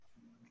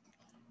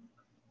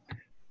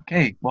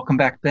Hey, welcome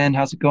back, Ben.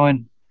 How's it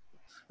going?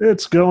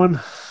 It's going.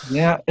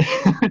 Yeah,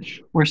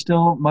 we're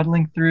still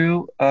muddling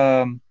through.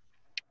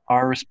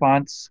 Our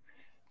response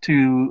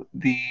to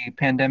the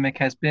pandemic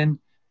has been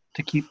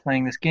to keep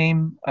playing this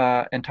game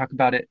and talk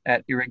about it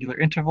at irregular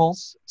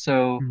intervals.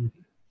 So Hmm.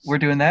 we're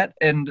doing that,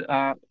 and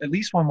at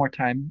least one more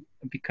time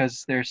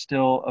because there's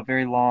still a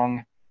very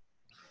long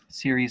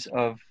series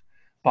of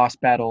boss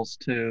battles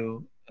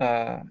to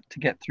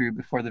get through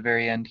before the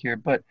very end here.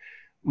 But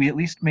we at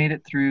least made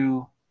it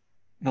through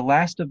the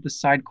last of the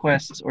side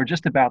quests, or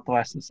just about the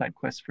last of the side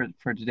quests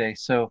for today.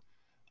 So,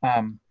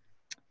 um,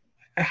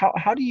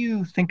 how do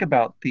you think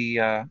about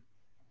the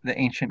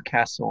ancient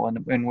castle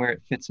and where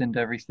it fits into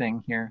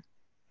everything here?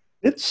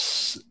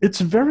 It's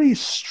very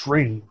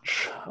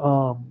strange.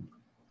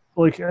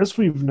 Like as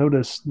we've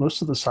noticed,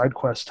 most of the side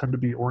quests tend to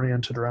be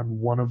oriented around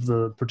one of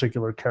the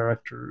particular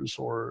characters,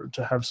 or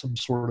to have some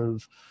sort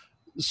of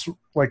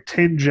like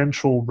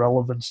tangential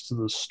relevance to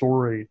the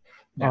story.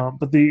 Yeah,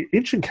 But the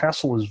ancient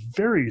castle is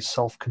very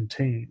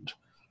self-contained.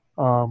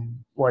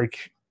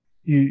 Like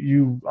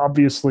you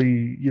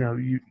obviously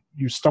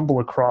you stumble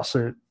across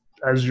it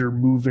as you're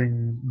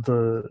moving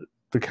the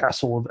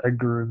castle of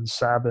Edgar and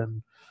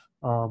Sabin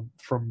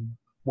from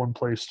one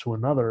place to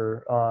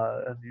another,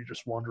 and you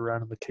just wander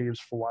around in the caves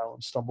for a while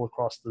and stumble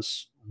across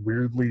this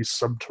weirdly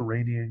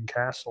subterranean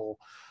castle.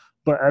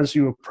 But as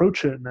you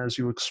approach it and as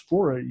you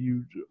explore it,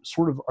 you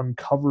sort of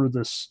uncover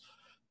this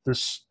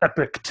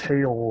epic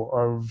tale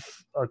of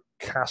a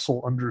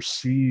castle under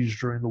siege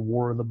during the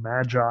War of the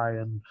Magi,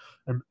 and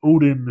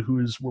Odin, who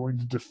is willing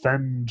to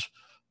defend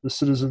the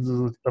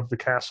citizens of the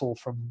castle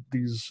from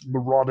these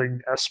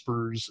marauding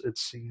espers, it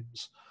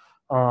seems,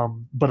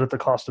 but at the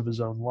cost of his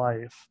own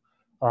life.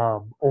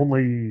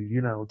 Only,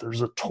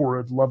 there's a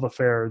torrid love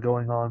affair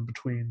going on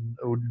between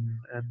Odin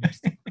and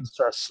the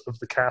princess of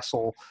the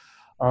castle,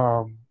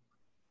 um,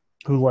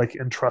 who like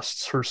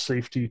entrusts her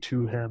safety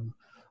to him.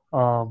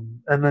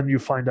 And then you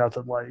find out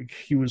that like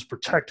he was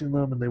protecting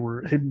them and they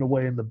were hidden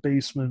away in the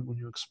basement. When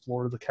you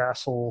explore the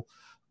castle,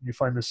 you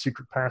find this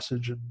secret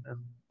passage, and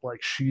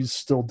like she's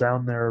still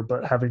down there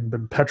but having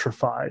been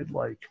petrified.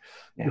 Like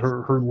yes,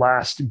 her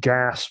last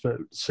gasp at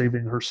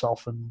saving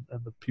herself and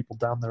the people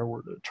down there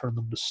were to turn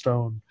them to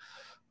stone.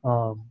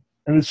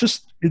 And it's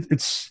just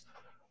it's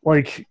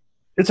like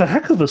it's a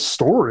heck of a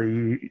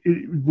story,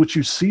 which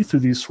you see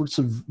through these sorts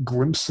of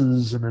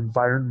glimpses and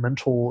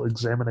environmental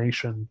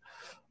examination.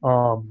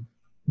 um,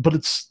 but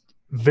it's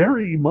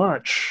very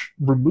much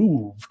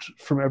removed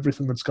from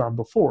everything that's gone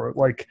before.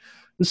 Like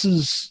this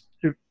is,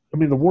 I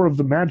mean, the War of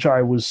the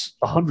Magi was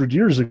 100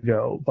 years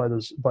ago by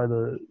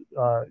the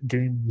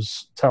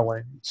game's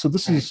telling. So right.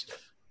 this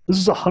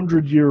is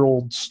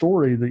 100-year-old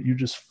story that you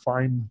just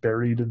find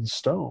buried in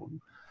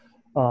stone.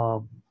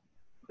 Um,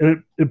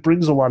 and it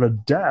brings a lot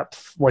of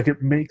depth. Like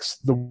it makes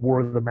the War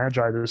of the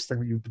Magi, this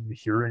thing that you've been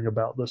hearing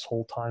about this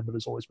whole time, but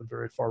has always been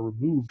very far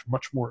removed,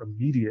 much more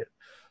immediate,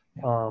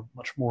 Yeah,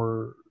 much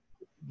more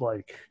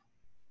like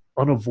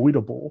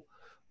unavoidable.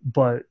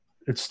 But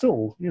it's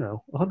still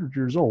 100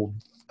 years old.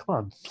 Come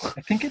on.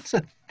 I think it's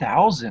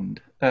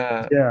 1,000.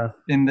 Yeah.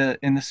 In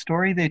the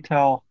story they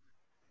tell,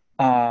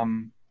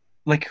 um,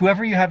 like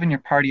whoever you have in your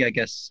party, I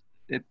guess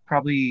it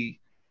probably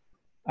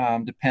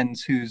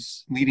depends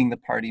who's leading the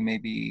party.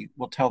 Maybe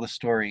will tell the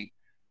story,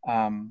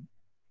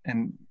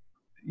 and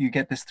you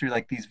get this through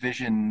like these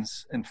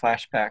visions and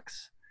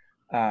flashbacks.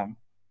 Um,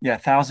 yeah,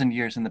 1,000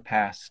 years in the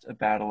past, a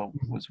battle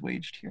was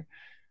waged here,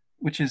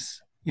 which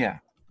is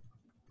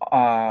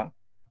uh,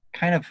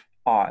 kind of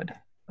odd.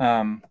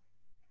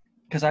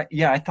 Because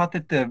I thought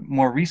that the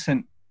more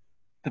recent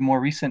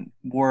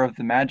War of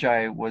the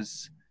Magi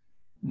was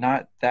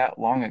not that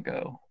long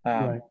ago.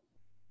 Right.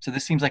 So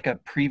this seems like a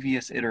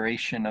previous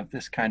iteration of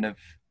this kind of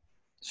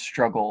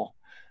struggle.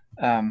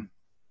 Um,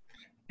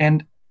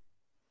 and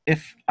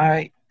if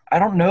I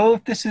don't know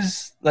if this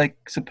is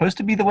like supposed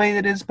to be the way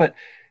it is, but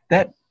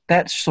that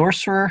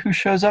sorcerer who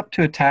shows up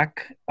to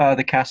attack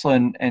the castle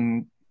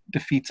and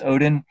defeats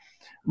Odin Mm.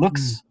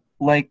 looks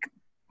like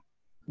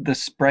the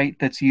sprite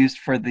that's used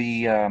for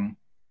the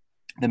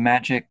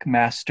magic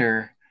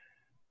master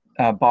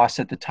boss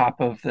at the top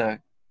of the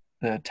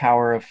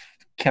tower of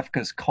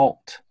Kefka's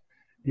cult.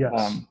 Yes.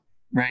 Um,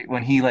 right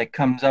when he like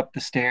comes up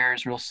the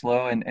stairs real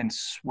slow and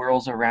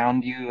swirls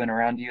around you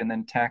and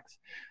then attacks.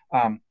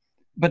 Um,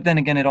 but then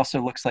again, it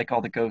also looks like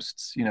all the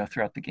ghosts,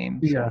 throughout the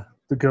game. So Yeah.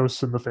 The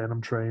ghosts in the Phantom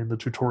Train, the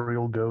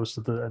tutorial ghost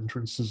at the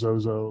entrance to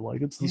Zozo,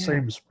 like it's the yeah,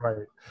 same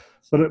sprite.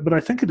 But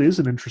I think it is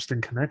an interesting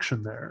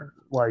connection there.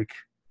 Like,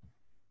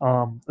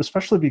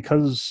 especially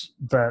because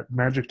that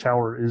magic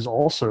tower is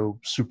also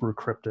super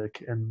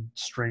cryptic and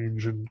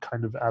strange and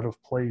kind of out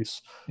of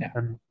place, yeah,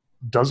 and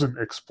doesn't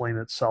explain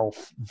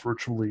itself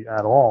virtually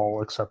at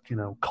all, except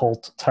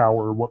cult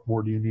tower, what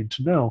more do you need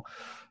to know?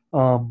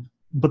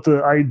 But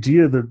the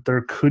idea that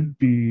there could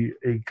be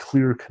a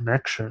clear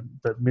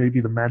connection, that maybe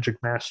the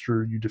magic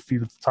master you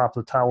defeat at the top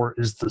of the tower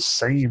is the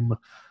same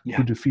who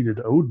yeah. defeated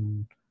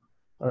Odin,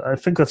 I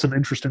think that's an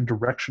interesting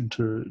direction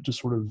to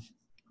sort of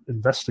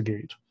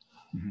investigate.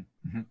 Hmm.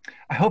 Hmm.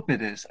 I hope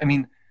it is. I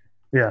mean,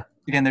 Yeah.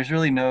 Again, there's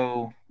really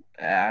no,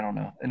 I don't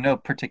know, no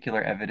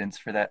particular evidence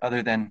for that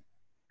other than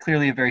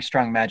clearly a very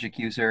strong magic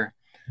user.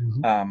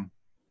 Hmm. Um,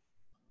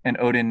 and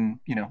Odin,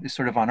 is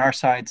sort of on our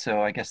side,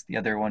 so I guess the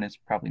other one is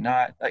probably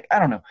not. Like, I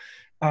don't know.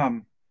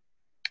 Um,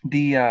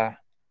 the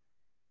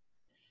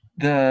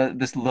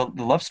the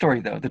love story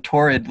though, the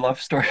torrid love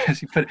story,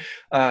 as you put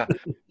it,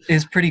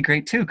 is pretty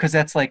great too, because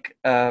that's like,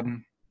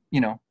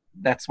 you know,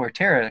 that's where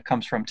Terra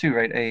comes from too,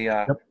 right?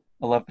 Yep.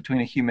 A love between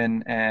a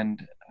human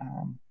and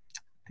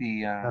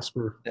the uh,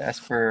 Esper. the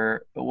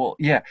Esper. Well,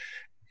 yeah,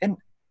 and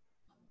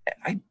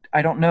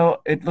I don't know.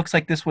 It looks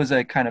like this was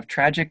a kind of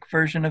tragic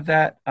version of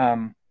that.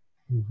 Hmm.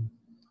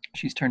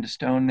 She's turned to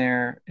stone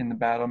there in the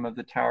bottom of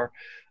the tower,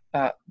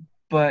 uh,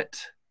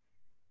 but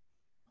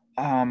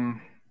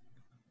um,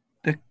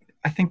 the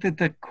I think that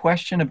the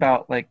question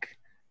about like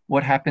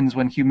what happens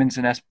when humans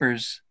and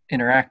espers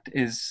interact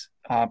is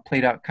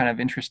played out kind of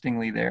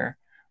interestingly there.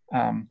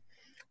 Um,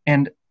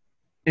 and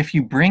if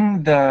you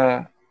bring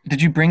the,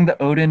 did you bring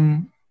the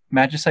Odin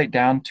Magicite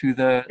down to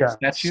the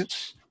statue?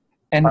 Yes.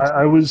 And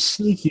I was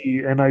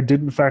sneaky, and I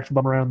did in fact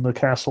bum around the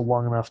castle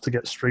long enough to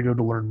get Strago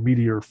to learn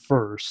Meteor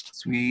first.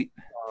 sweet,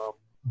 Um,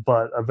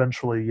 but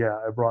eventually, yeah,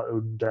 I brought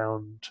Odin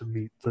down to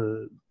meet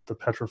the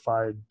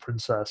petrified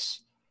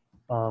princess,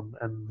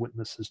 and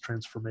witness his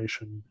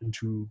transformation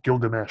into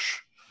Gilgamesh.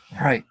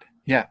 right?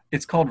 Yeah,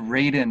 it's called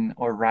Raiden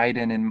or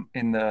Raiden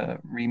in the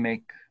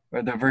remake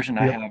or the version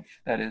I Yep. have.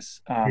 That is,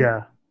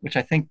 Yeah. which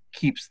I think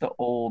keeps the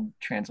old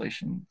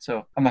translation.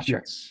 So I'm not sure.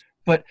 Yes.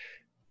 But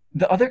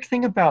the other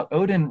thing about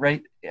Odin,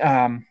 right?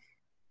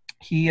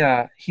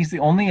 He's the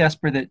only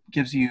Esper that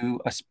gives you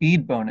a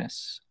speed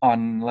bonus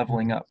on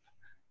leveling Mhm. up.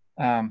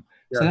 So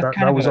Yeah. that's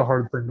kind That of was a, a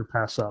hard thing to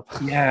pass up.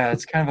 yeah,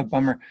 it's kind of a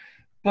bummer.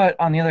 But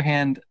on the other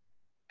hand,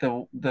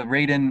 the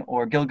Raiden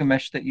or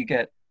Gilgamesh that you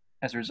get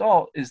as a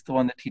result is the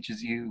one that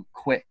teaches you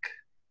quick,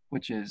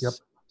 which Yep.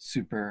 is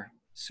super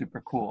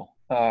super cool.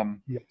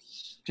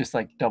 Yes. Just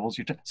like doubles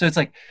your so it's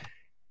like,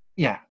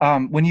 yeah.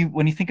 When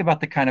you think about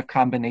the kind of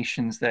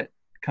combinations that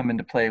come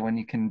into play when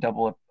you can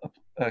double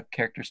a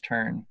character's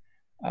turn,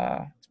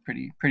 it's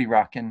pretty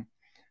rocking.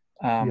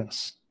 Um,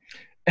 Yes.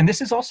 and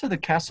this is also the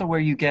castle where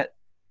you get,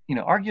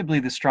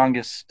 arguably the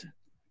strongest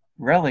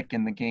relic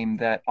in the game.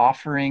 That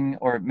offering,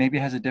 or maybe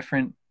it has a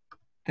different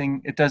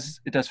thing. It does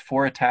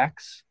four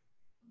attacks.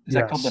 Is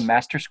that called the Yes.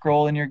 Master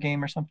Scroll in your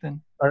game or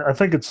something? I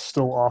think it's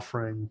still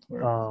offering.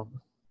 Or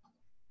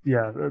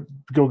Yeah,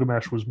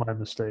 Gilgamesh was my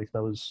mistake.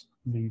 That was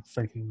me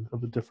thinking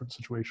of a different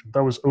situation.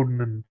 That was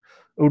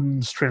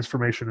Odin's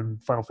transformation in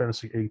Final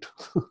Fantasy VIII.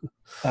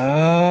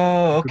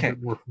 oh, A okay,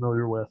 bit more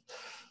familiar with.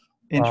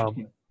 Um,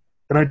 interesting.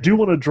 and I do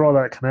want to draw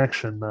that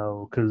connection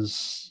though,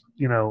 because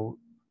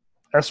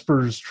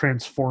Espers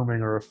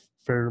transforming are a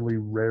fairly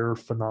rare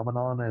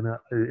phenomenon, and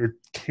it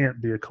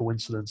can't be a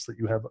coincidence that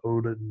you have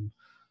Odin,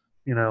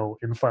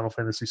 in Final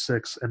Fantasy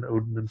VI and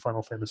Odin in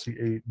Final Fantasy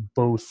VIII,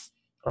 both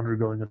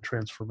undergoing a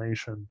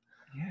transformation,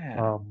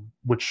 Yeah,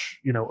 which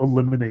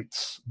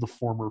eliminates the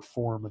former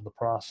form in the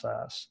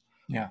process.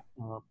 yeah.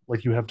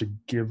 Like you have to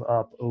give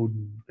up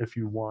Odin if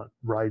you want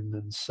Raiden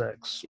in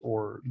six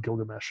or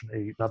Gilgamesh in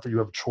eight. Not that you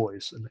have a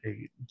choice in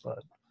eight,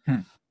 but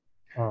Hmm.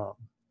 um,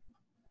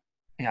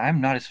 Yeah,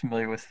 I'm not as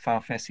familiar with Final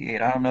Fantasy VIII.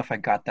 I don't know if I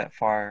got that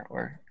far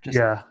or just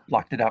yeah.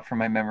 blocked it out from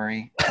my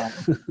memory.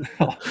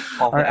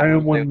 All the I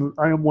am hours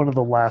I, one of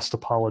the last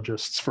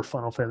apologists for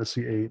Final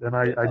Fantasy VIII, and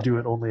I do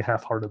it only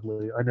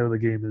half-heartedly. I know the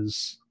game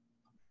is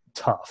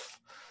tough.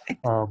 I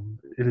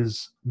It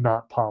is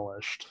not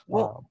polished.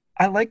 well,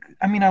 I like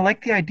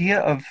the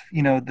idea of,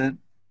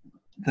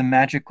 the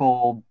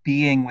magical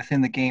being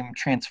within the game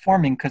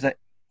transforming, because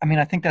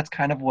I think that's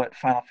kind of what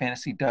Final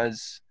Fantasy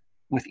does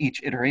with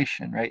each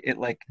iteration, right? It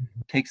like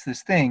takes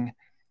this thing,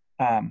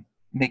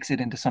 makes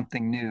it into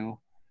something new.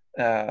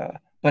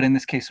 But in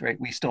this case, right,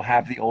 we still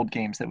have the old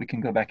games that we can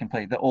go back and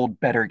play, the old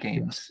better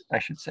games, Yes. I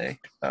should say,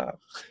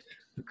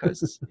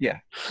 because yeah,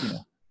 you know,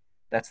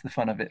 that's the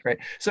fun of it, right?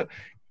 So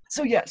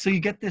yeah, so you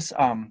get this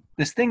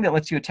thing that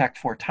lets you attack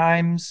four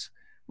times,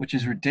 which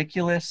is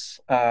ridiculous.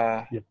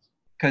 Yeah.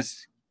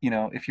 Because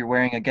if you're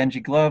wearing a Genji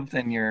glove,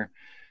 then you're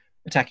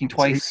attacking It's eight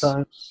twice,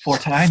 times. four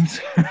times.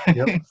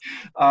 Yep.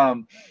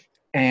 um,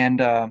 and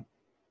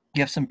you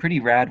have some pretty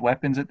rad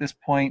weapons at this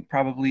point,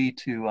 probably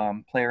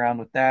to play around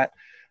with that.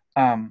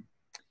 Um,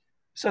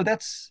 so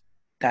that's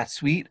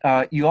sweet.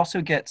 You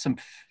also get some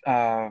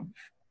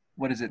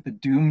what is it? The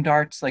Doom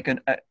darts, like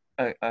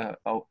a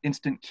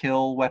instant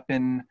kill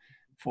weapon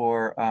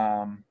for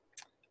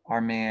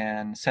our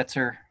man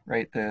Setzer,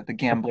 right? The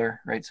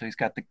gambler, right? So he's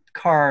got the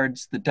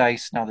cards, the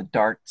dice, now the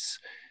darts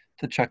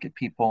to chuck at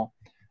people.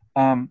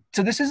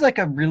 So this is like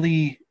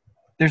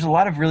there's a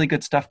lot of really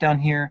good stuff down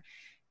here.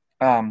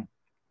 Um,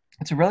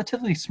 it's a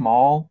relatively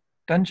small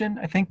dungeon,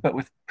 I think, but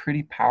with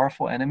pretty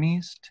powerful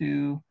enemies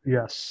to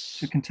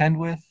Yes. contend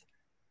with.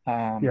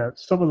 Um, Yeah.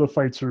 Some of the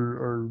fights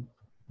are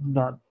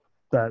not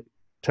that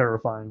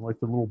terrifying, like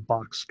the little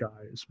box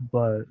guys,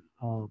 but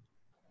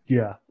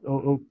yeah,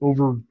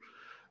 over.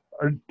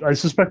 I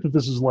suspect that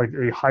this is like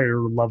a higher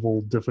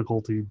level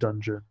difficulty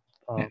dungeon,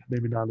 Yeah.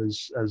 Maybe not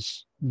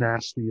as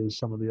nasty as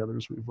some of the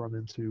others we've run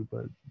into,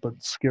 but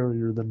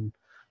scarier than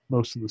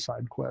most of the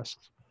side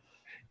quests.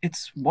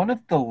 It's one of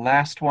the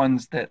last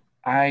ones that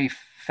I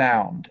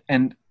found.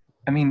 And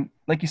I mean,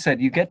 like you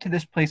said, you get to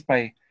this place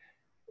by,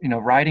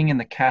 riding in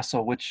the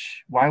castle,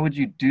 which why would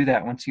you do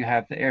that once you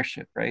have the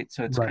airship, right?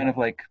 So it's Right. kind of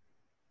like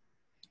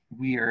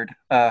weird.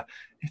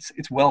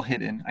 It's well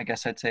hidden, I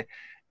guess I'd say.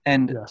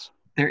 And Yes.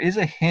 there is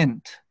a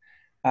hint.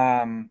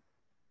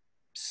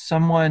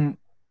 Someone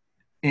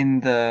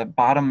in the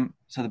bottom,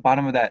 so the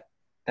bottom of that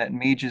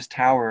mage's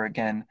tower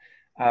again,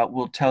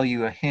 will tell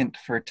you a hint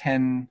for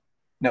 10,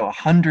 no,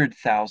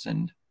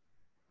 100,000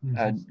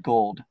 Hmm.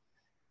 gold.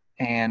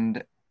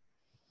 And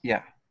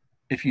yeah,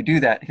 if you do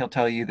that, he'll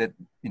tell you that,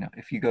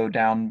 if you go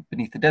down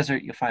beneath the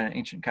desert, you'll find an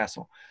ancient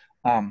castle.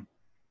 Um,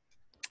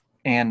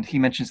 and he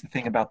mentions the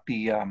thing about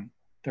the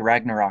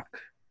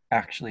Ragnarok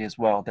actually as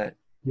well, that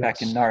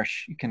back in Yes.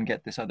 Narsh you can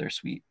get this other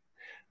sweet.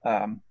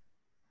 Um,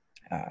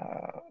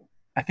 uh,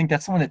 I think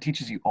that's the one that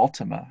teaches you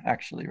Ultima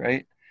actually,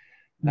 right?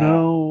 Uh,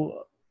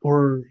 No,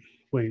 or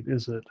wait,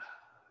 is it?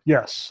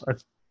 Yes, I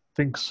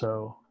think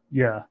so.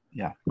 Yeah.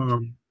 yeah.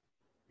 Um,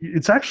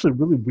 it's actually a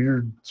really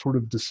weird sort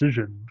of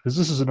decision because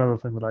this is another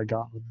thing that I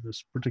got in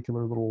this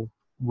particular little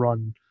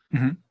run.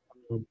 Hmm.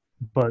 Um,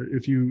 but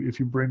if you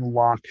bring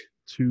Locke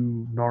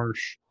to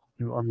Narsh,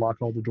 you unlock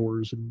all the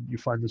doors and you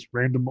find this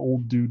random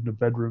old dude in a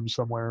bedroom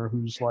somewhere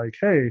who's like,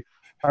 "Hey,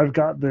 I've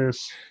got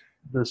this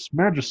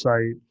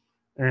magicite,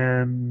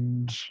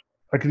 and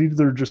I could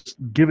either just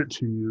give it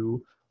to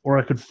you, or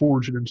I could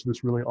forge it into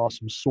this really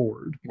awesome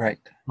sword." Right.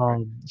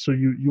 So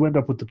you end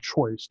up with the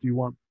choice. Do you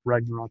want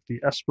Ragnarok the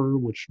Esper,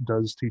 which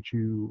does teach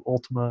you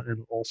Ultima,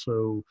 and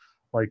also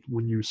like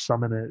when you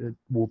summon it, it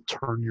will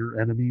turn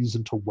your enemies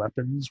into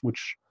weapons,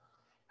 which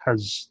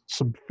has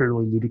some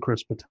fairly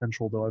ludicrous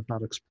potential, though I've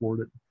not explored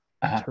it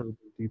Uh-huh.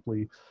 terribly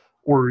deeply.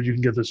 Or you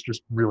can get this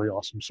just really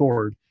awesome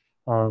sword,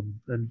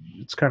 and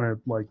it's kind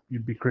of like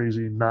you'd be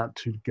crazy not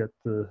to get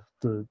the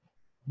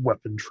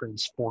weapon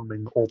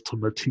transforming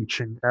Ultima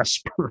teaching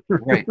Esper.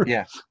 Right.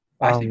 Yeah.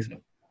 I think um, so.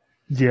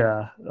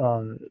 yeah,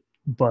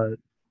 but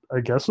I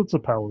guess it's a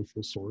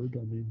powerful sword.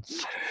 I mean,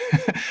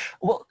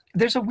 Well,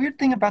 there's a weird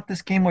thing about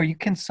this game where you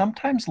can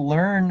sometimes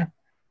learn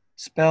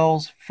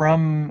spells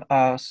from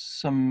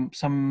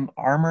some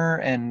armor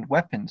and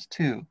weapons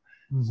too,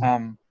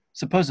 mhm.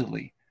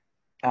 supposedly.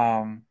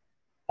 Um,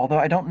 Although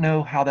I don't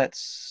know how that's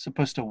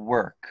supposed to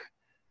work.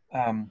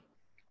 Um,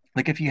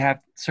 like if you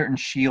have certain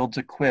shields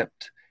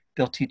equipped,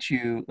 they'll teach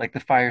you, like the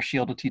fire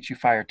shield will teach you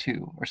fire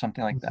too, or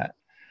something like Mhm. that.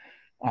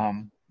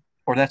 Um,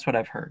 or that's what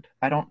I've heard.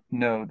 I don't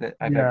know that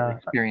I've ever Yeah,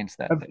 experienced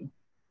that I've though.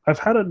 I've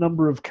had a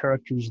number of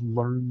characters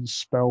learn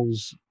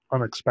spells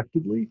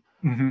unexpectedly.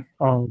 Hmm.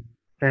 Um,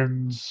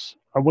 and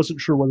I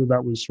wasn't sure whether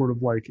that was sort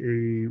of like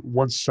a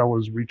once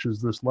Sellers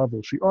reaches this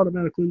level, she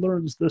automatically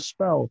learns this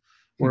spell,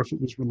 or if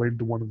it was related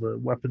to one of the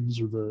weapons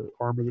or the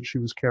armor that she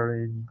was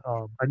carrying.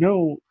 I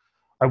know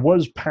I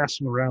was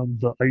passing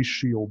around the ice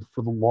shield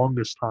for the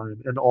longest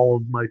time, and all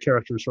of my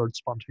characters started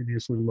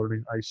spontaneously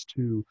learning ice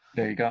too.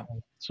 There you go.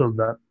 So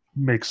that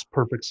makes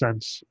perfect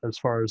sense as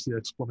far as the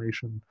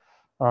explanation.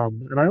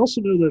 And I also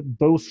know that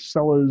both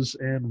Sellers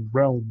and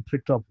Realm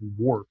picked up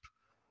Warp,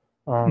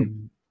 Hmm.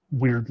 um,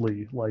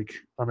 weirdly, like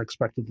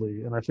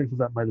unexpectedly. And I think that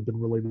that might have been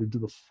related to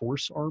the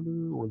Force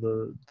armor or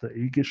the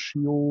Aegis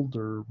shield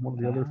or one of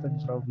the other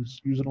things that I Uh, was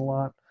using a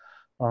lot.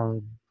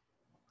 Um,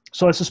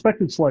 so I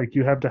suspect it's like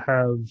you have to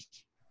have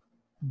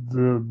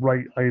the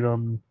right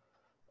item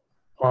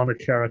on a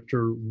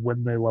character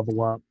when they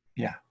level up,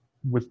 yeah.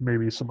 with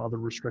maybe some other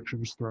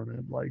restrictions thrown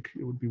in. Like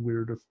it would be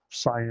weird if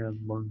Cyan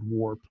learned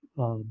Warp,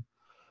 um,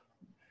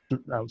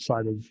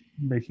 outside of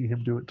making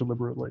him do it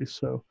deliberately.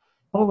 So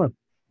I don't know.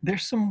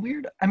 There's some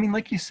weird, I mean,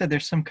 like you said,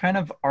 there's some kind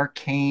of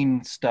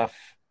arcane stuff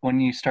when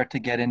you start to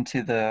get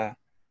into the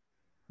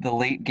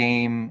late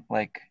game,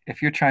 like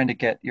if you're trying to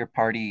get your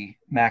party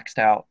maxed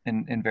out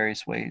in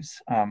various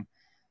ways,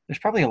 there's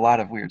probably a lot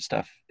of weird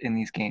stuff in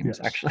these games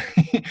Yes.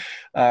 actually.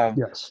 um,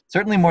 Yes.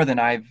 Certainly more than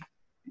I've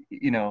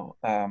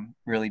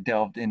really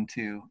delved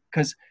into,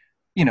 because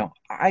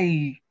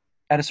I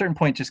at a certain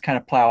point just kind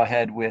of plow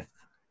ahead with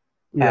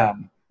Yeah.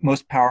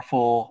 most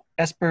powerful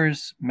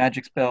espers,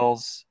 magic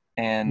spells,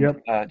 and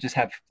Yep. just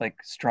have like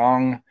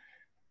strong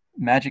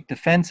magic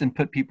defense and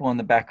put people in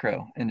the back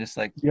row and just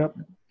like Yep.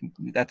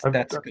 that's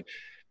good.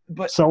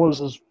 But Sellers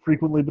has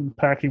frequently been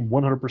packing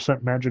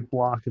 100% magic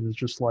block, and it's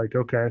just like,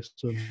 okay,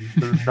 so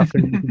there's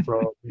nothing you can throw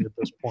at me at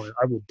this point.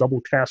 I will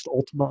double cast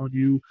Ultima on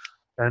you,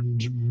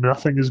 and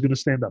nothing is going to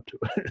stand up to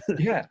it.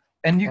 yeah,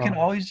 and you can um,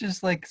 always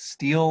just like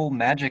steal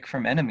magic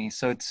from enemies,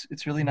 so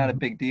it's really not a mhm.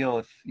 big deal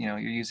if you're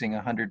using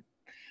 100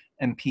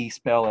 MP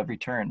spell every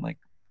turn. Like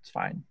it's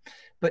fine.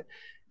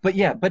 But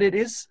yeah, but it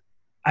is.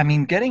 I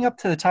mean, getting up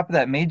to the top of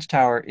that mage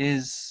tower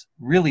is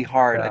really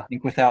hard. I Yeah.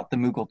 think without the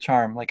Moogle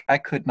charm, like I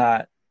could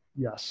not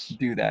Yes.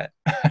 do that,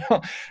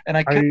 and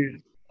I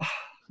could. I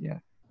Yeah,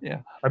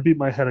 yeah. I beat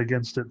my head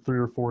against it 3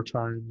 or 4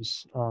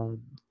 times.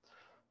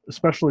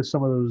 especially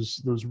some of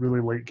those really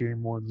late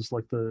game ones,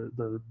 like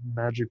the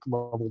Magic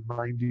level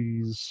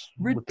 90s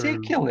with their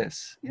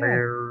Ridiculous. Yeah.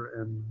 Flare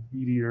and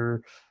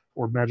Meteor,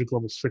 or Magic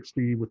level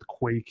 60 with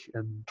Quake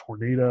and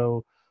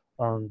Tornado.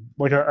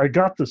 Like I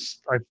got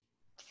this, I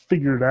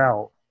figured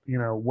out,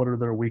 what are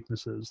their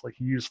weaknesses. Like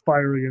you use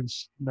Fire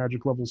against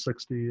Magic level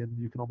 60, and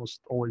you can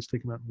almost always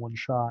take them out in one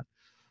shot.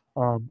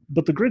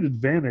 But the great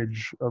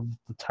advantage of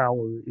the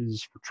tower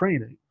is for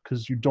training,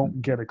 because you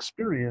don't get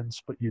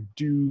experience, but you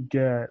do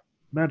get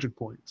magic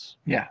points,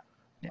 Yeah.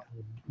 Yeah.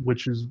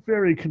 which is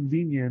very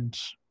convenient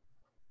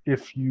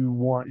if you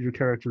want your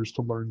characters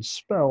to learn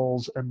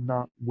spells and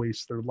not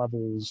waste their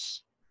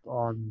levels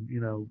on,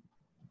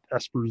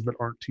 espers that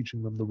aren't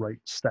teaching them the right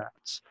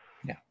stats.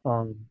 Yeah.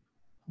 Um,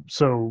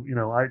 so,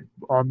 I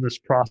on this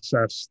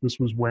process, this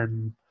was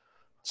when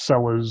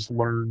Celas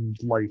learned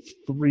Life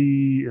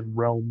 3, and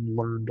Realm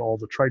learned all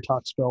the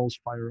Tritok spells,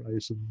 Fire,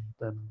 Ice,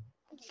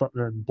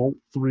 and Bolt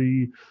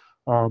 3.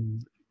 Um,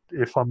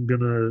 if I'm going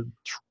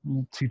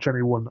to teach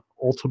anyone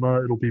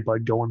Ultima, it'll be by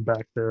going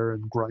back there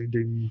and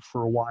grinding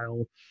for a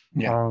while.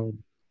 Yeah. Um,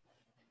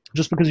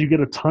 just because you get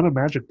a ton of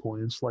magic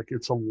points, like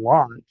it's a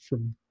lot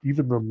from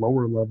even the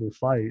lower level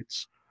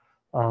fights.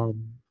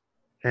 Um,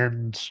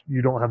 and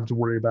you don't have to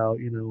worry about,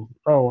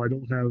 oh, I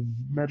don't have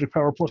magic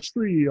power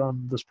 +3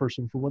 on this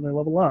person for when they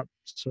level up,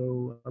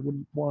 so I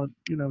wouldn't want,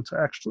 to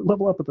actually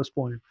level up at this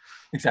point.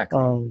 Exactly.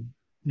 Um,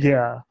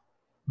 yeah,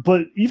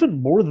 but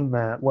even more than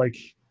that, like,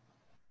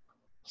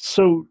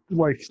 so,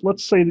 like,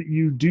 let's say that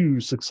you do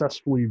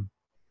successfully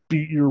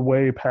beat your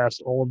way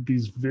past all of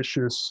these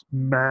vicious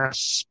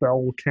mass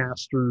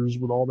spellcasters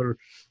with all their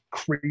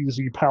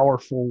crazy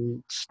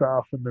powerful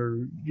stuff and their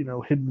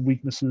hidden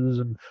weaknesses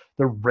and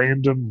their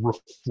random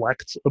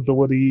reflect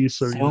ability.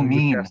 So So you're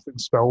mean. casting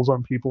spells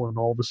on people and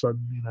all of a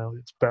sudden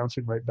it's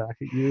bouncing right back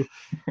at you.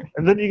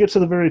 And then you get to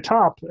the very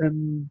top,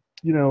 and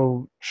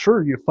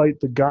sure, you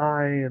fight the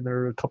guy, and there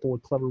are a couple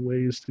of clever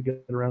ways to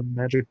get around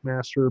Magic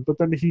Master, but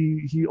then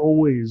he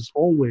always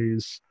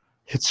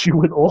hits you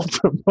with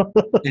Ultima.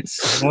 It's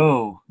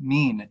so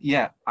mean.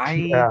 Yeah.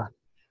 Yeah.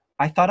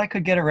 I thought I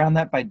could get around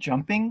that by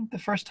jumping the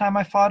first time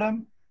I fought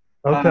him.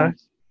 Okay.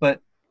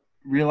 But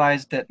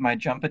realized that my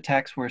jump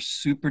attacks were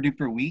super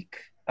duper weak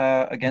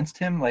against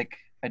him. Like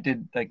I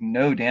did like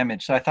no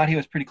damage. So I thought he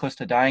was pretty close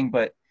to dying,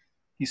 but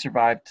he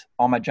survived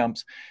all my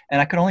jumps. And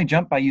I could only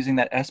jump by using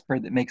that Esper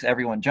that makes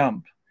everyone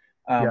jump.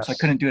 So I Yes.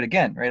 couldn't do it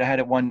again, right? I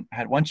had one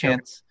Yep.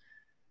 chance,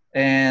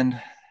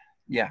 and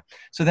yeah.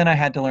 So then I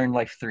had to learn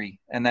Life 3,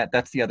 and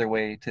that's the other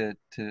way to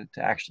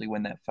actually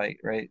win that fight,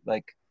 right?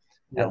 Like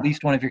at Yeah.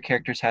 least one of your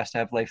characters has to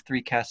have Life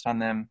 3 cast on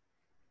them.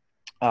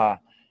 Uh,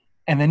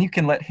 and then you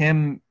can let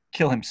him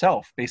kill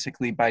himself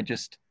basically by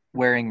just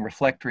wearing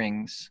reflect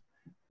rings.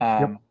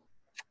 Yep. Um,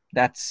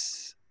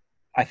 that's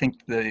I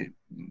think the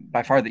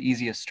by far the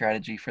easiest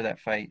strategy for that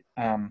fight.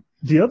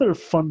 The other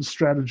fun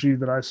strategy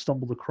that I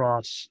stumbled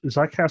across is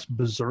I cast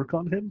Berserk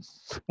on him,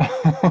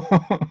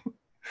 That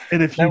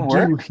and if you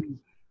do, work?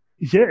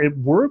 yeah, it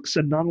works.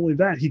 And not only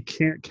that, he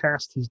can't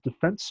cast his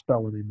defense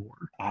spell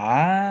anymore.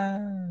 Ah,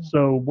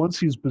 So once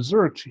he's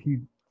berserked, he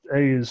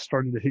is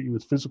starting to hit you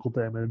with physical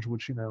damage,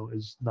 which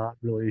is not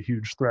really a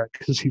huge threat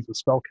because he's a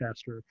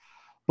spellcaster.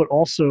 But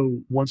also,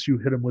 once you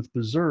hit him with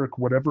berserk,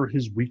 whatever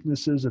his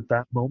weakness is at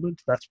that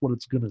moment, that's what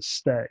it's going to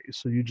stay.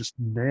 So you just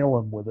nail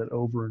him with it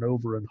over and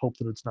over and hope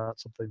that it's not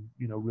something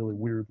really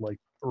weird like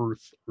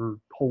earth or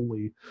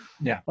holy.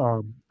 yeah.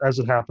 As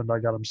it happened, I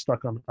got him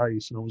stuck on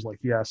ice, and I was like,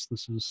 yes,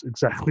 this is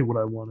exactly what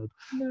I wanted.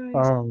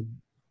 Nice. Um,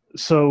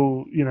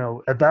 so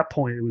at that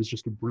point it was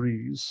just a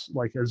breeze.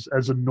 Like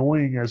as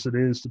annoying as it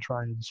is to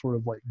try and sort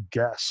of like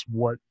guess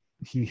what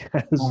he Oh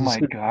has my in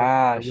hand at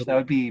gosh, that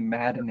would be any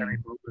maddening.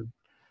 moment.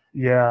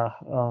 Yeah.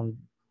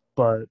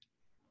 But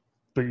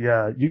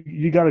yeah,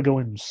 you got to go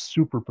in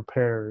super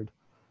prepared,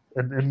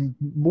 and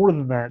more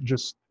than that,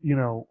 just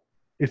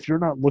if you're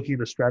not looking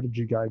at a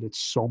strategy guide, it's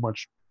so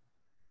much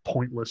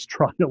pointless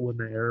trial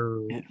and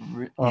error.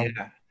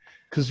 Yeah.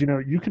 Because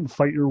you can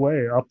fight your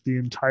way up the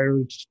entire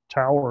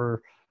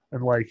tower,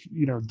 and like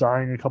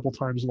dying a couple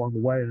times along the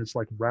way, and it's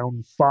like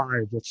round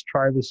 5, let's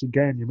try this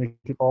again. You make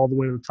it all the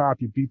way to the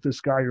top, you beat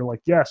this guy, you're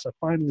like, yes, I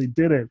finally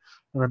did it.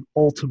 And then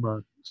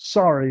Ultima,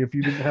 sorry, if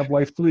you didn't have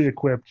Life 3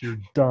 equipped, you're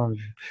done.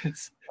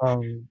 It's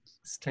um,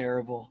 it's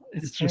terrible.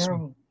 It's it's just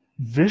terrible.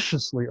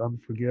 viciously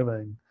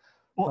unforgiving.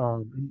 Well,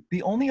 um,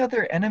 the only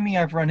other enemy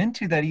I've run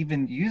into that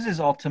even uses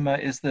Ultima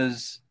is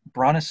those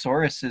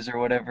brontosauruses or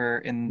whatever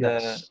in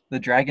yes. the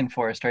dragon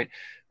forest, right?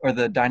 Or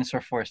the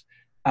dinosaur forest.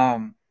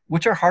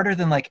 Which are harder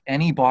than like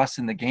any boss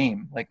in the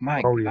game. Like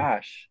my Oh yeah.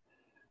 gosh.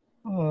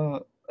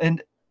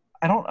 And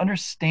I don't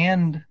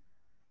understand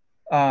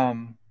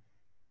um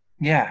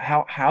yeah,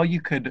 how you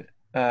could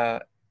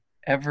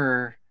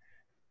ever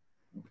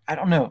I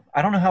don't know.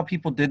 I don't know how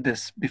people did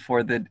this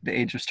before the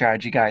age of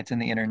strategy guides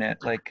and the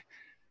internet. Like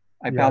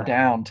I bow Yeah.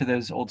 down to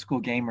those old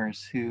school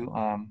gamers who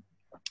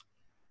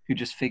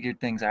just figured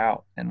things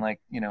out and like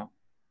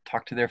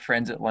talk to their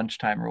friends at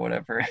lunchtime or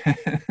whatever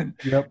and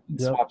Yep.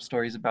 Yep. swap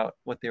stories about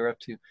what they were up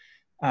to.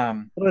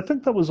 But I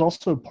think that was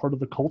also part of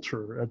the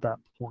culture at that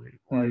point.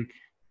 Mm.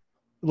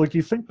 Like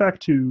you think back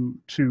to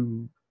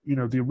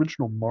the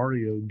original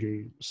Mario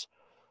games,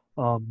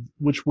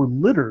 which were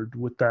littered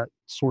with that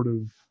sort of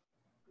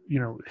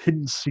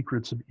hidden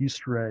secrets and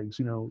Easter eggs.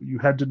 You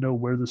had to know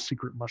where the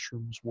secret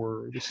mushrooms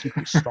were, the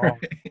secret star.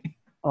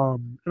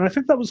 And I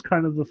think that was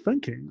kind of the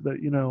thinking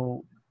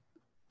that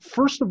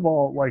first of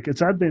all, like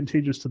it's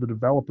advantageous to the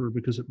developer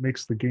because it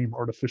makes the game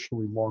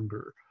artificially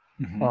longer.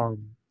 Hmm.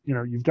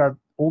 You've got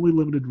only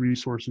limited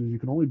resources. You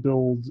can only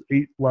build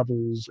 8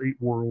 levels, 8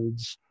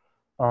 worlds.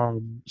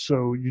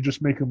 So you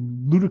just make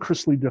them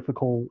ludicrously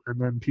difficult, and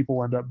then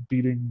people end up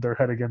beating their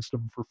head against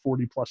them for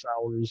 40 plus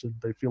hours, and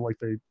they feel like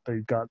they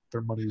got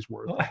their money's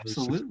worth Oh, on their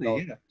absolutely.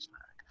 $60.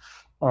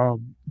 Yeah.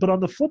 But on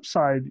the flip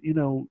side,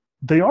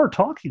 they are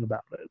talking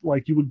about it.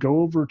 Like you would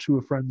go over to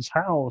a friend's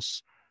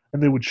house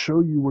and they would show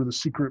you where the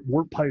secret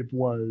warp pipe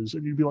was,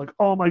 and you'd be like,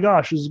 "Oh my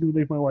gosh, this is going to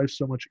make my life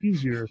so much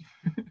easier."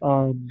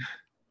 Um,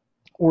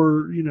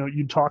 or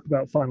you'd talk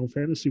about Final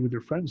Fantasy with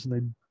your friends,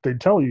 and they'd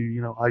tell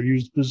you, I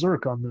used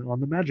Berserk on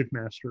the Magic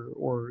Master,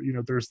 or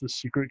there's this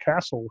secret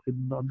castle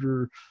hidden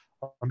under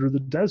the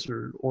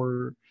desert,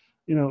 or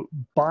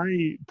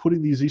by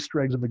putting these Easter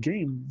eggs in the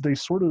game, they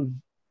sort of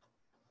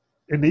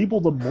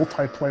enable the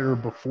multiplayer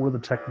before the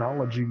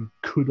technology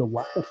could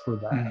allow for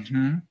that.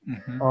 Hmm.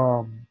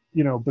 Hmm.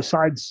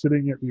 Besides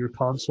sitting at your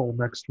console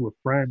next to a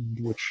friend,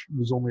 which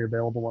was only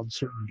available on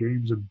certain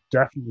games and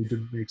definitely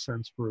didn't make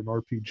sense for an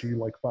RPG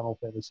like Final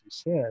Fantasy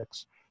VI,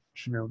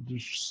 which,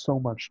 there's so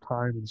much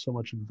time and so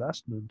much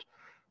investment.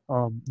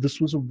 This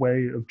was a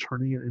way of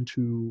turning it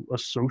into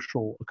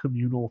a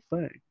communal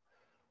thing.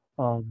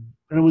 And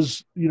it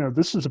was,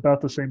 this is about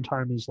the same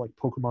time as like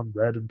Pokemon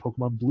Red and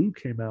Pokemon Blue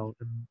came out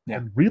Yeah.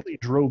 and really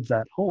drove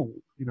that home.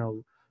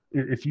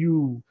 If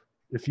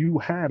you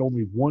had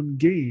only one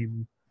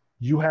game,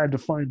 you had to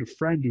find a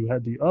friend who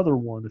had the other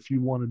one if you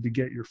wanted to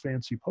get your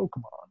fancy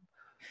Pokemon.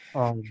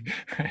 Um,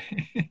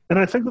 Right. and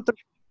I think that they're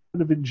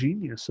kind of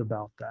ingenious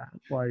about that.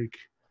 Like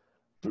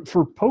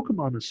for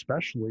Pokemon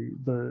especially,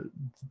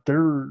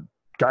 their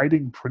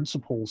guiding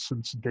principle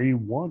since day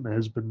one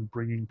has been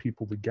bringing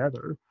people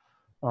together.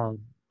 um,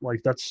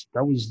 like that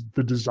was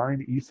the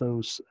design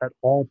ethos at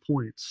all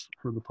points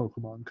for the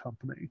Pokemon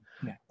company.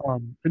 Yeah.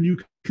 And you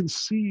can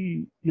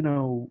see,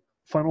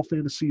 Final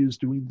Fantasy is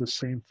doing the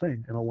same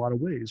thing in a lot of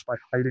ways by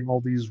hiding all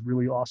these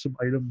really awesome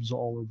items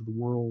all over the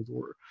world,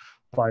 or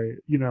by,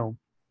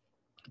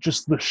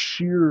 just the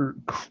sheer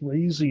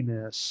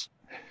craziness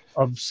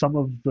of some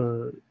of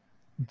the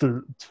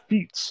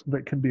feats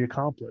that can be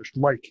accomplished,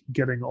 like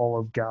getting all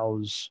of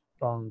Gao's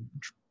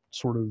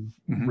sort of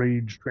Hmm.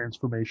 rage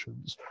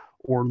transformations,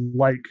 or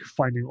like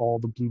finding all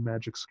the blue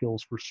magic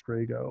skills for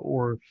Strago,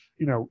 or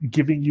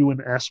giving you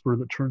an Esper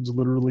that turns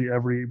literally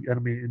every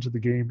enemy into the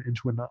game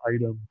into an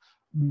item,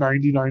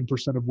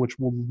 99% of which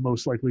will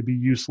most likely be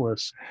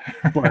useless.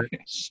 But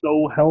Right.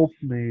 so help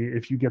me,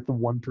 if you get the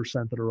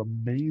 1% that are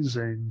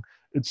amazing,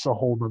 it's a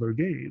whole nother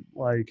game.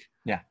 Like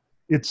Yeah.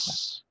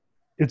 it's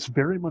it's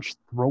very much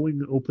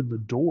throwing open the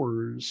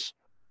doors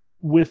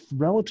with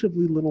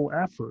relatively little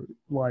effort.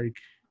 Like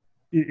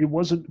it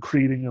wasn't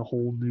creating a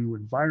whole new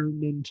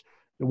environment.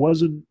 It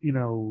wasn't,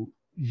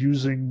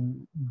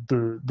 using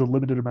the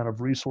limited amount of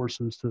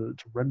resources to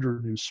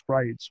render new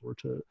sprites, or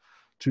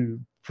to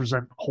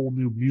present whole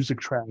new music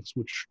tracks,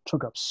 which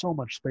took up so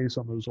much space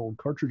on those old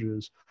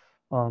cartridges.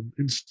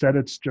 Instead,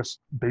 it's just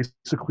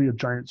basically a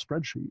giant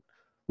spreadsheet,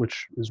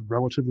 which is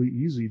relatively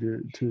easy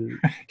to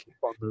keep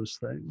on those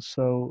things.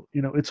 So,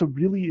 it's a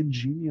really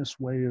ingenious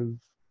way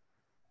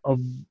of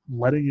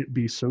letting it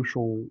be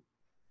social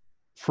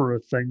for a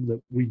thing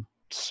that we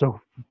so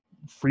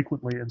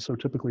frequently and so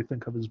typically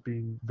think of as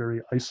being very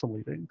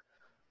isolating.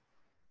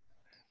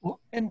 Well,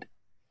 and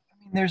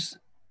I mean, there's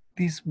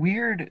these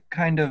weird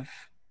kind of,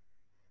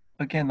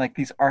 again, like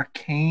these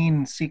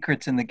arcane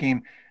secrets in the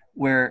game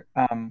where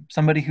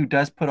somebody who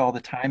does put all the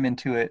time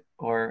into it,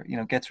 or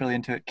gets really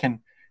into it, can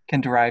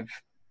derive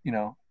you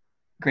know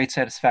great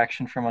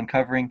satisfaction from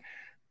uncovering.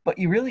 But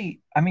you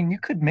really, I mean, you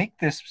could make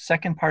this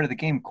second part of the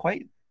game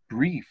quite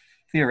brief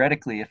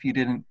theoretically if you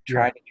didn't Yeah.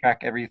 try to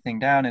track everything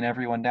down and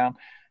everyone down.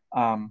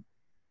 um,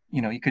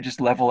 you could just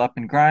level up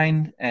and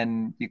grind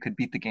and you could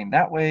beat the game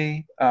that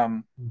way.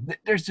 Mhm.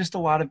 There's just a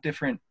lot of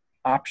different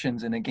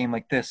options in a game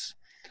like this.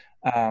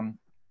 um,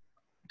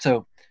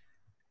 so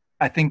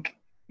I think,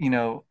 you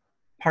know,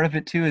 part of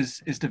it too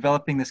is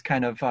developing this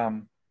kind of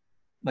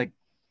like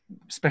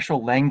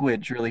special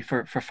language really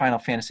for Final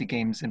Fantasy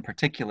games in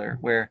particular,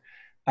 where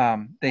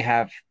they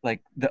have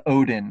like the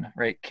Odin,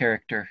 right,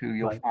 character who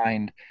you'll Right.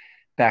 find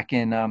back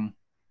in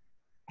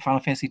Final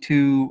Fantasy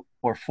 2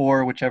 or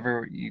 4,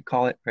 whichever you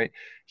call it, right?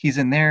 He's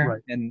in there,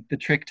 Right. and the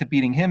trick to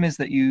beating him is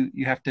that you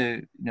have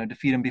to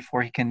defeat him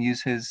before he can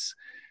use his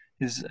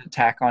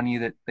attack on you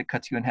that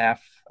cuts you in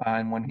half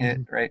in one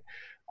hit, Mhm. right?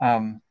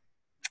 Um,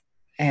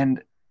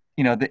 and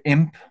the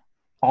imp.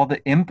 all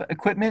the imp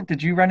equipment.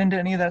 Did you run into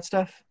any of that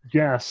stuff?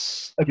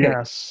 Yes, Okay.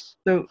 yes.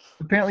 So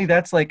apparently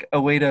that's like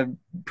a way to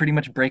pretty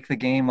much break the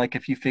game. Like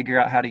if you figure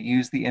out how to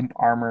use the imp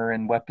armor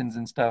and weapons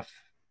and stuff,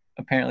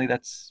 apparently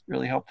that's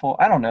really helpful.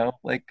 I don't know.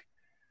 Like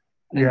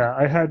I didn't. Yeah,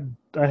 I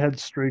had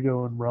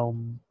Strago and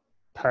Realm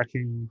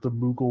packing the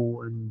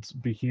Moogle and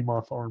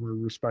Behemoth armor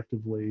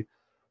respectively,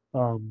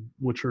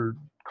 which are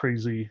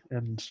crazy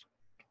and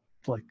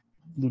like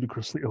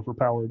ludicrously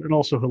overpowered, and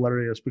also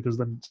hilarious because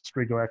then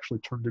Strago actually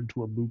turned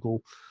into a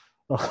Moogle.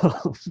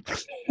 Um,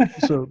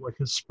 so like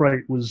his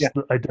sprite was Yeah.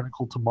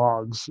 identical to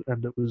Mog's,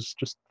 and it was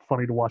just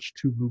funny to watch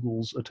two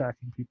Moogles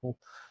attacking people.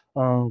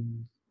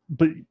 Um,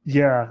 but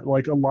yeah,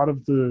 like a lot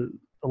of the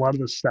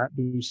stat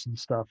boosts and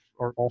stuff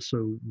are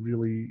also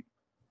really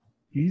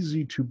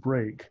easy to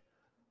break,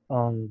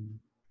 um,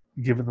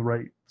 given the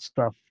right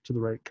stuff to the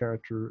right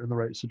character in the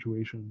right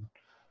situation.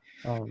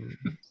 Um,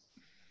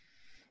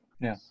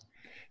 Yeah.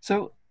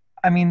 So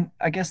I mean,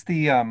 I guess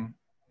the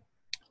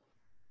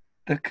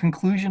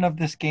conclusion of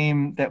this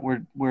game that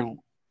we're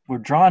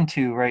drawn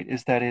to, right,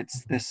 is that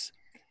it's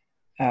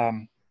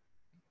um,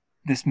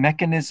 this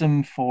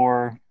mechanism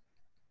for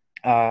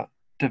uh,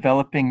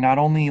 developing not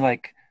only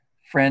like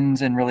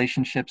friends and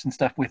relationships and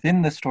stuff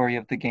within the story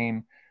of the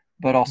game,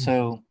 but mhm.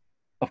 also,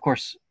 of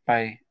course,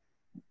 by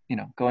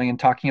going and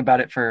talking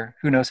about it for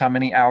who knows how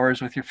many hours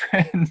with your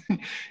friends,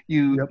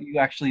 you Yep. you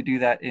actually do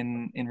that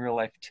in real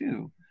life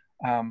too.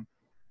 Um,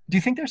 do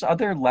you think there's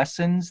other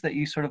lessons that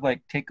you sort of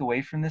like take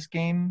away from this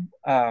game?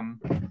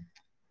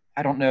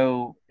 I don't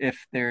know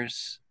if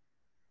there's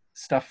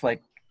stuff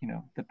like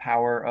the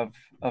power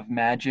of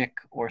magic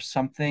or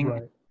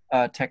something.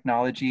 Right.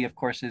 Technology, of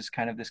course, is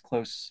kind of this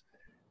close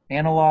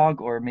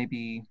analog, or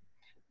maybe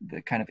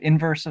the kind of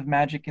inverse of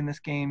magic in this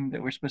game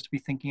that we're supposed to be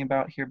thinking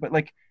about here. But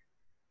like,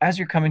 as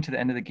you're coming to the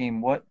end of the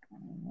game,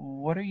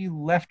 what are you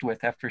left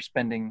with after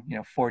spending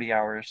 40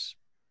 hours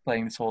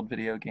playing this old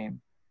video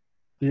game?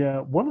 Yeah,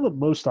 one of the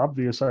most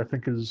obvious I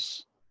think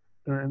is,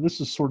 and this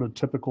is sort of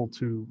typical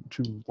to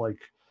like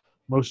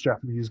most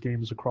Japanese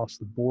games across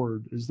the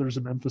board, is there's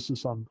an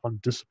emphasis on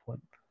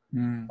discipline.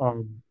 Mm,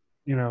 Um,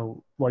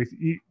 like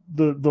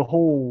the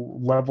whole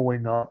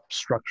leveling up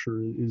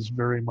structure is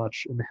very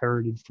much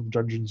inherited from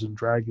Dungeons and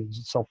Dragons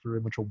itself,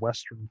 very much a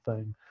Western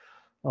thing.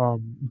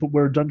 But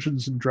where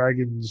Dungeons and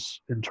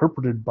Dragons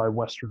interpreted by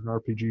Western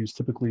RPGs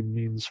typically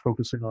means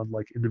focusing on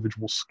like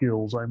individual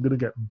skills. I'm going to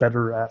get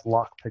better at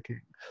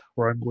lockpicking,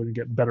 or I'm going to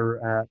get better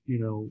at,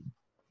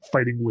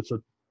 fighting with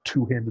a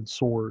two-handed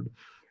sword.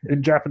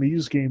 In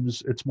Japanese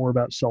games, it's more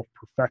about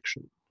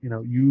self-perfection.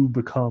 You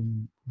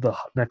become the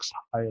next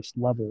highest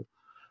level.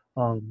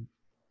 Um,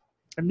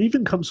 and it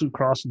even comes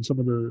across in some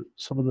of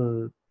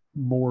the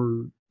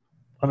more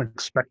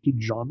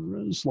unexpected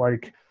genres.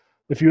 Like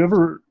if you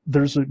ever,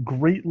 there's a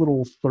great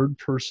little third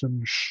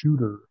person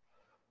shooter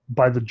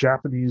by the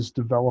Japanese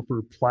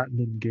developer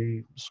Platinum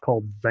Games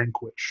called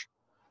Vanquish.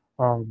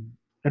 Um,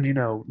 and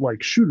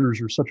like shooters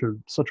are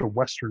such a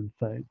Western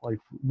thing. Like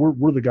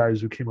we're the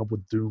guys who came up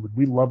with Doom, and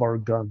we love our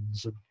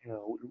guns, and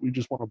we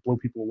just want to blow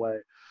people away.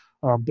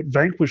 But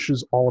Vanquish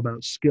is all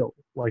about skill.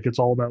 Like it's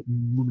all about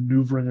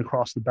maneuvering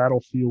across the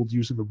battlefield,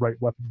 using the right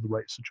weapon in the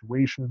right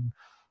situation.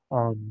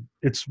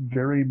 It's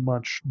very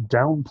much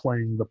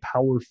downplaying the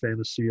power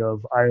fantasy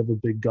of I have a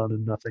big gun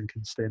and nothing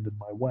can stand in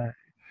my way.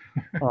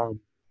 Um,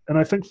 and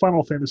I think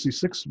Final Fantasy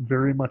VI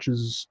very much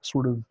is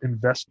sort of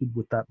invested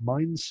with that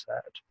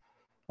mindset.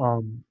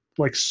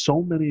 Like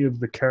so many of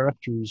the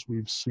characters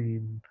we've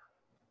seen,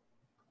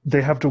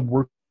 they have to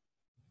work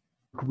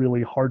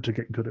really hard to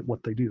get good at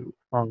what they do.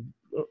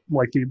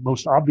 Like the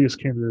most obvious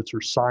candidates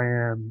are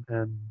Cyan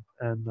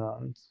and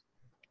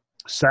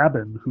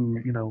Sabin, who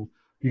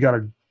you got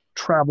to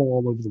travel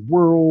all over the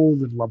world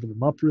and level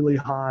them up really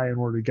high in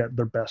order to get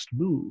their best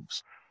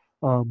moves.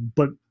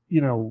 But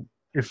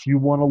if you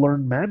want to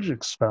learn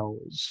magic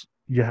spells,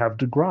 you have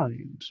to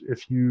grind.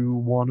 If you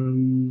want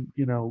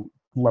to,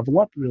 level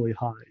up really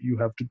high, you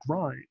have to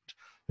grind.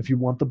 If you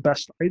want the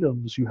best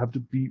items, you have to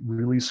beat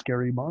really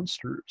scary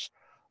monsters.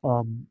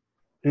 Um,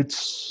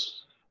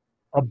 it's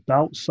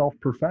about self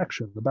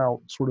perfection, about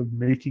sort of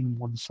making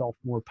oneself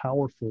more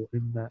powerful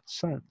in that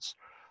sense.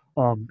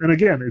 And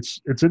again,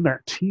 it's in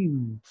that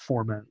team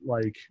format.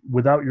 Like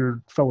without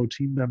your fellow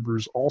team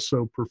members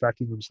also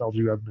perfecting themselves,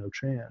 you have no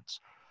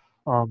chance.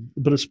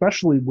 But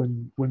especially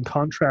when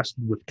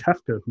contrasted with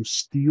Kefka, who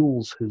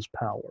steals his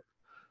power,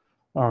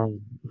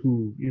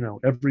 who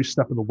every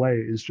step of the way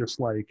is just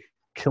like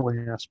killing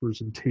espers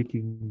and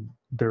taking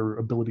their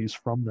abilities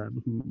from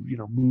them, who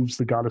moves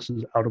the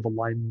goddesses out of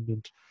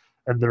alignment,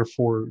 and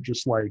therefore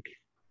just like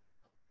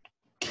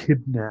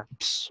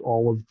kidnaps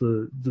all of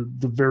the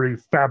very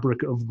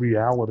fabric of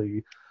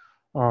reality.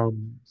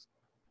 um,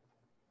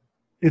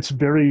 it's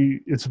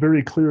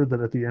very clear that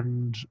at the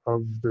end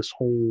of this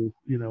whole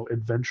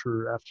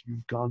adventure, after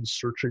you've gone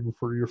searching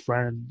for your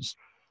friends,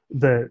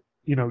 that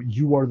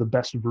you are the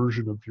best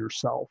version of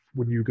yourself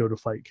when you go to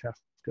fight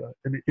Kefka.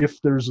 And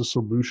if there's a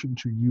solution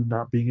to you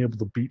not being able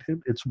to beat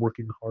him, it's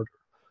working harder.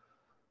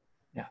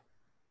 yeah,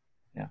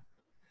 yeah.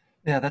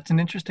 Yeah, that's an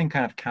interesting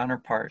kind of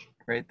counterpart,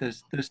 right?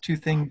 There's those two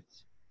things,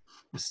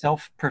 the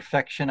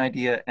self-perfection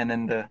idea and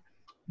then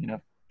you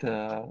know,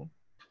 the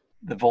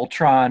the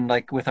Voltron,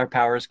 like with our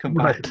powers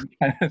combined Right.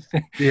 kind of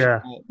thing.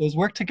 Yeah. Those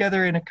work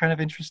together in a kind of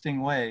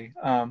interesting way.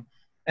 And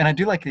I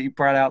do like that you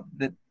brought out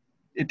that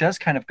it does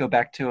kind of go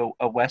back to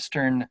a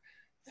Western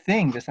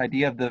thing, this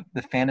idea of the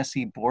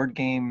fantasy board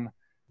game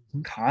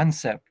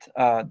concept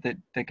that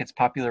gets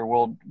popular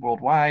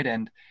worldwide,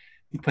 and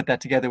you put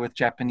that together with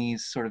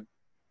Japanese sort of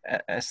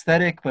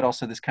aesthetic, but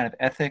also this kind of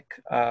ethic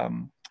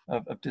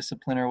of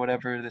discipline or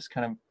whatever, this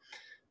kind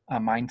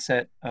of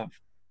mindset of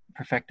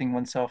perfecting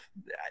oneself.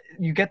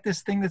 You get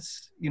this thing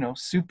that's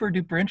super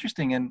duper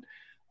interesting, and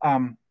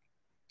um,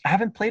 I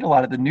haven't played a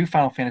lot of the new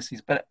Final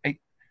Fantasies, but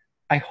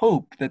I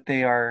hope that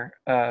they are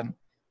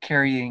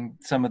carrying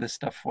some of this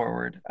stuff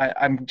forward.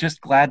 I'm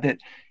just glad that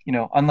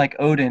unlike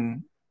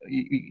Odin,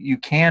 you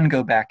can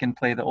go back and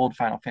play the old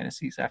Final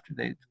Fantasies after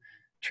they've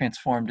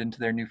transformed into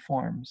their new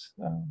forms.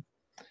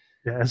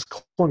 Yeah, as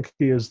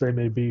clunky as they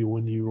may be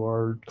when you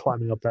are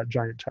climbing up that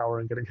giant tower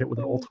and getting hit with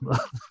an Ultima.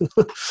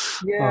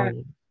 Yeah,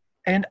 um,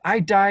 and I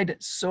died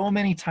so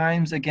many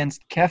times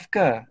against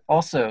Kefka.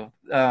 Also,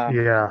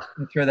 yeah,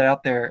 throw that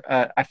out there.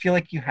 I feel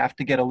like you have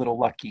to get a little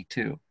lucky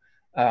too.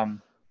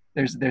 Um,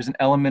 there's an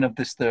element of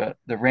this the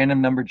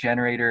random number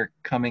generator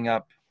coming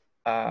up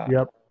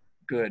yep.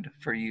 good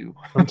for you.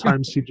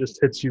 Sometimes he just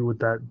hits you with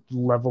that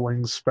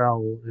leveling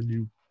spell and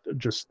you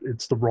just,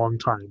 it's the wrong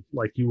time.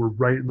 Like you were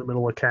right in the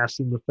middle of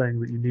casting the thing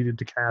that you needed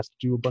to cast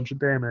to do a bunch of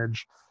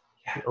damage.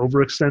 You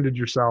overextended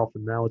yourself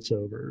and now it's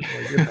over.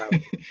 Like it Yeah.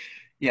 happens.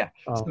 Yeah.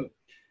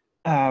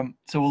 Um,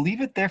 So we'll leave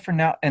it there for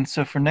now. And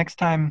so for next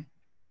time,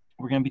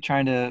 we're going to be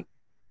trying to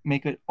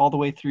make it all the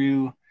way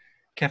through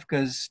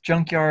Kefka's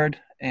junkyard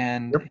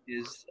and yep.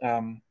 his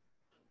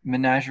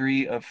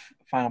menagerie of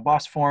final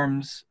boss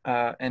forms,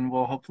 and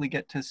we'll hopefully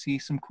get to see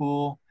some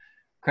cool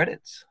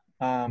credits.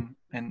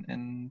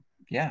 And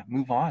yeah,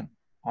 move on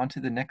to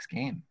the next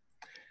game.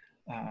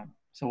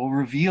 So we'll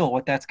reveal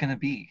what that's going to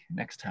be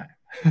next time.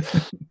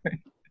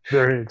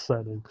 Very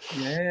exciting.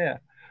 Yeah.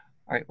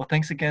 All right. Well,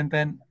 thanks again,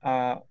 Ben.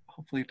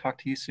 Hopefully, talk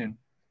to you soon.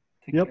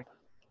 Take Yep. care.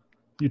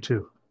 You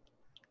too.